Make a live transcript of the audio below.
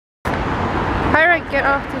Hirah, get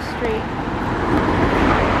off the street.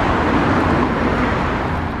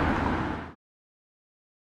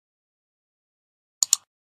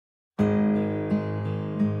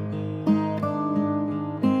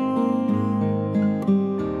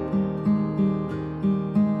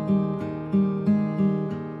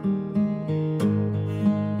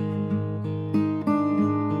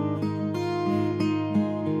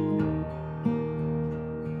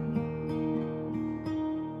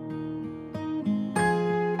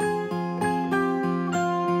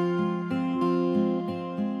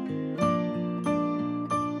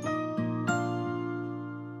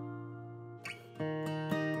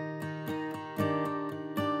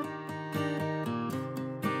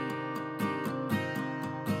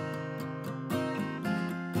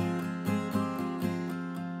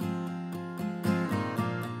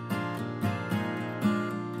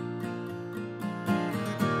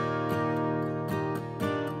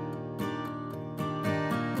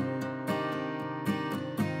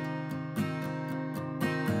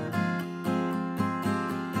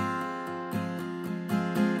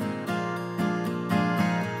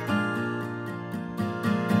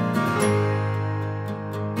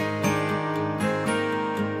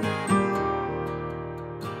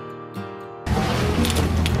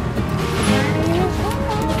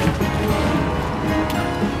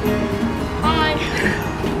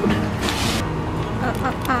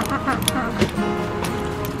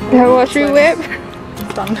 Now watch me whip.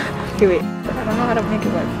 Done. Okay, wait. I don't know how to make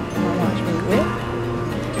it whip. Now watch me whip.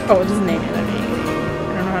 Oh, just name it. I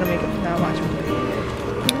don't know how to make it. Now watch me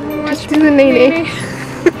whip. Just do the name.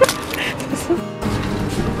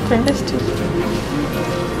 Turn this to.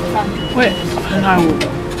 Wait. And I will.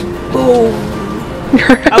 Boom.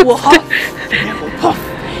 I will huff. And I will puff.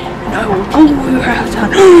 And I will blow your ass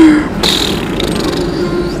out.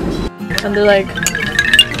 And they're like.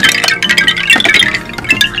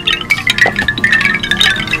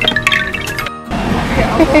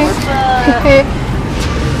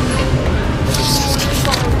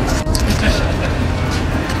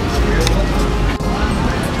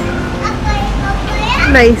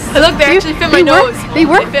 Nice. Hey, look, they actually fit my nose. They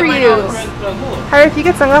work for you. Hirah, if you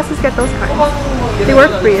get sunglasses, get those kinds. They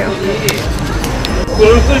work for you.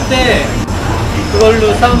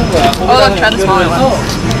 Oh, look, try the smaller one.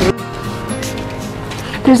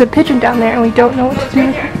 There's a pigeon down there and we don't know what to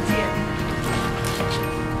do.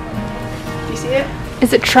 Do you see it?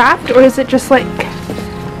 Is it trapped or is it just like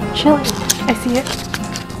chilling? I see it.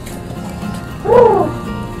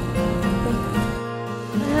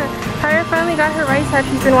 Hirah finally got her rice hat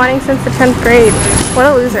she's been wanting since the 10th grade. What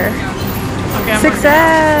a loser. Okay,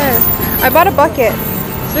 Success! I bought a bucket.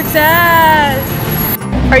 Success!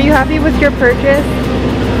 Are you happy with your purchase?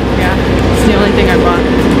 Yeah, it's the only thing I bought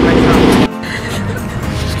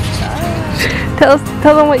myself.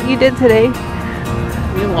 Tell them what you did today.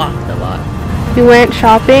 We walked a lot. You went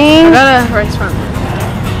shopping. I got a rice farm.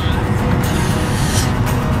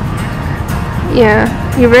 Yeah,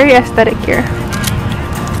 you're very aesthetic here.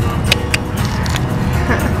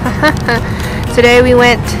 Today we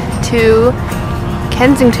went to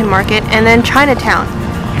Kensington Market and then Chinatown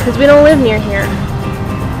because we don't live near here.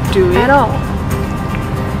 Do we? At all.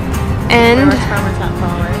 And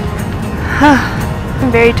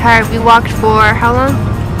I'm very tired. We walked for how long?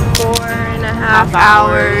 4.5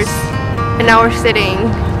 hours. And now we're sitting.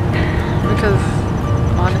 Because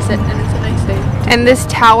I want to sit and it's a nice day. And this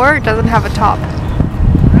tower doesn't have a top.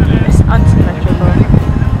 It's unsymmetrical.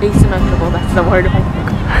 Asymmetrical, that's the word.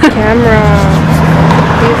 Camera.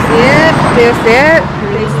 Do you see it? Do you see it?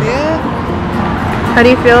 Do you see it? How do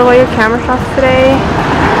you feel about your camera shots today?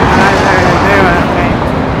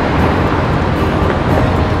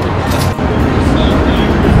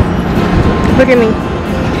 Look at me.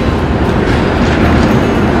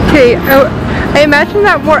 Okay, I imagine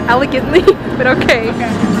that more elegantly, but okay.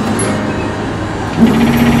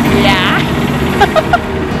 Yeah.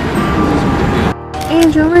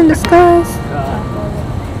 Angel in disguise.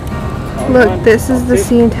 Look, this is the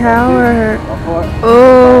CN Tower.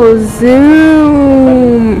 Oh,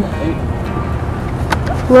 zoom.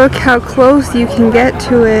 Look how close you can get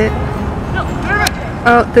to it.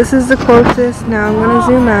 Oh, this is the closest. Now I'm gonna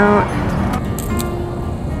zoom out.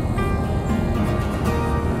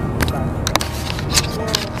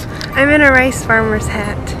 I'm in a rice farmer's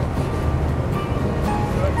hat.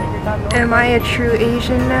 Am I a true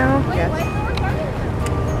Asian now? Yes.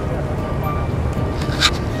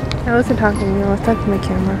 I wasn't talking to you, I was talking to my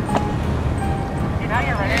camera.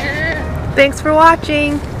 Thanks for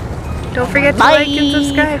watching. Don't forget to like and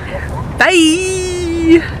subscribe.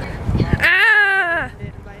 Bye! Ah!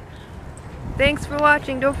 Thanks for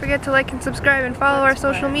watching. Don't forget to like and subscribe and follow our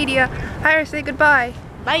social media. Hirah, say goodbye.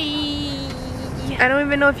 Bye. I don't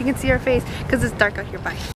even know if you can see our face because it's dark out here.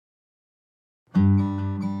 Bye.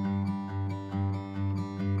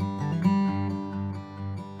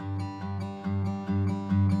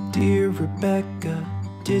 Dear Rebecca,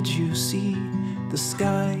 did you see the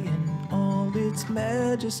sky in all its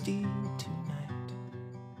majesty?